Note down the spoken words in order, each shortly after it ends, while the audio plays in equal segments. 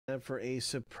Time for a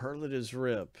superlatives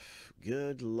rip.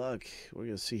 Good luck. We're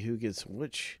going to see who gets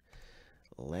which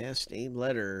last name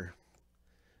letter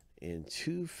in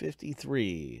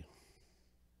 253.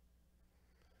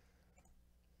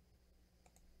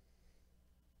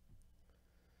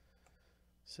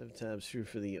 Sometimes true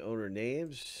for the owner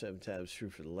names, sometimes true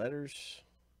for the letters.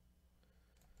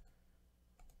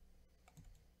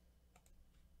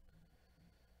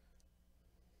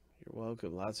 You're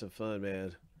welcome. Lots of fun,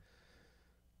 man.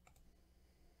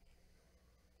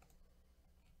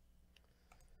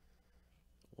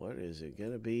 What is it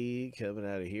going to be coming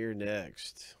out of here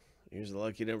next? Here's the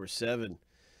lucky number 7.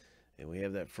 And we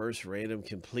have that first random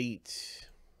complete.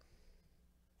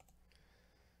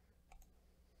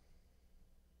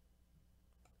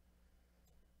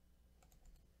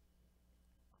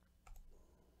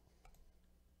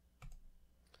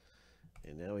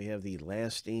 And now we have the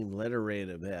last name letter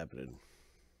random happening.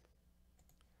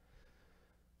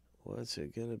 What's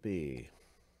it going to be?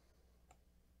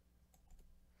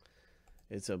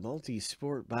 It's a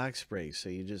multi-sport box break, so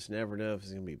you just never know if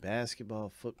it's going to be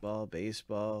basketball, football,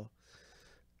 baseball,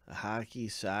 hockey,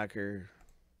 soccer.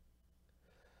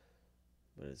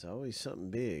 But it's always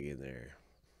something big in there.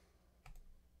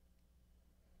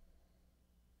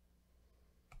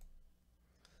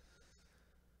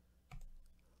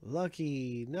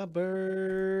 Lucky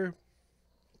number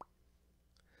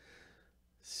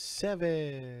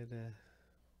 7.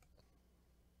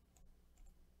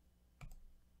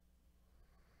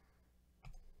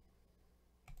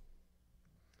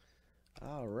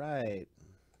 All right.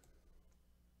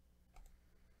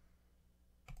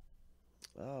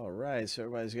 All right. So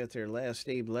everybody's got their last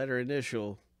name, letter,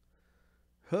 initial.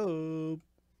 Hope.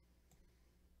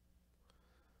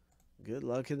 Good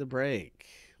luck in the break.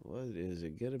 What is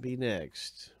it going to be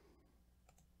next?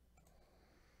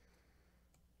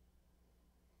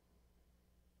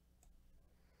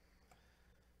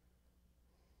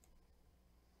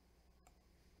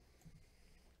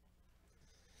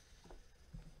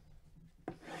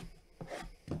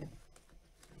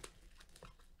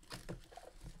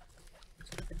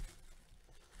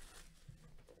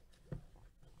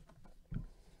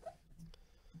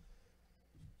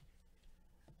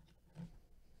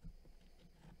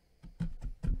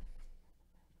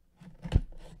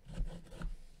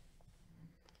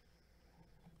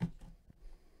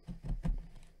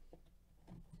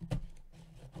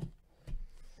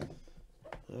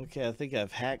 Okay, I think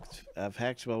I've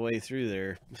hacked my way through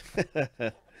there.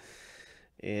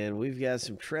 And we've got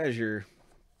some treasure.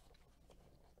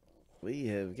 We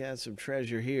have got some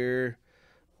treasure here.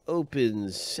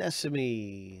 Open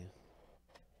sesame.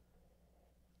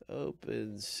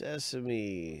 Open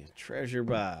sesame. Treasure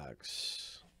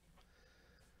box.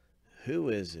 Who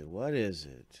is it? What is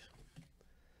it?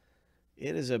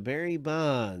 It is a Barry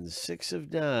Bonds, 6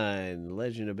 of 9.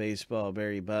 Legend of Baseball,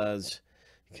 Barry Bonds.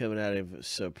 Coming out of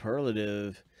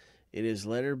Superlative. It is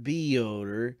letter B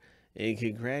owner. And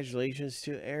congratulations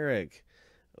to Eric.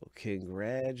 Oh,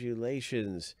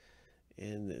 congratulations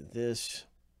in this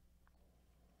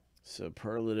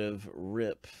Superlative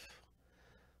rip.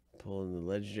 Pulling the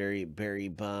legendary Barry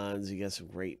Bonds. You got some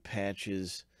great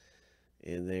patches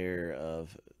in there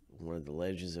of one of the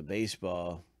legends of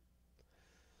baseball.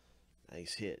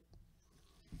 Nice hit.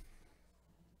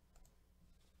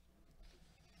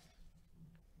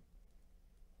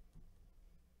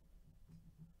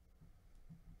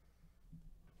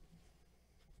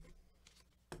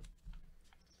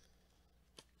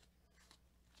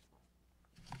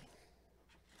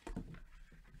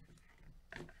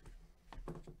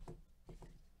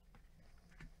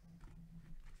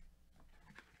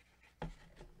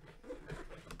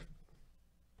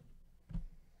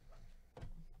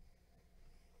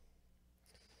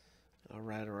 All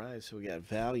right. So we got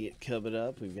Valiant coming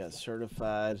up. We've got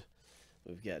Certified.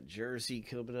 We've got Jersey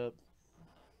coming up.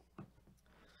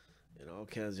 And all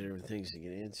kinds of different things to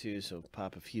get into. So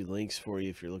pop a few links for you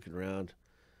if you're looking around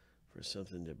for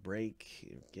something to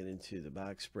break. Get into the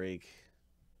box break.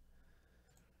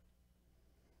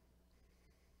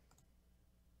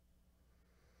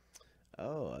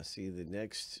 Oh, I see the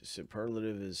next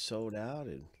Superlative is sold out.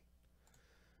 And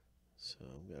so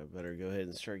I better go ahead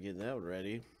and start getting that one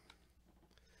ready.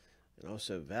 And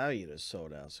also Valiant is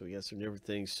sold out. So we got some different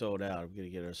things sold out. I'm going to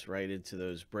get us right into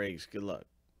those breaks. Good luck.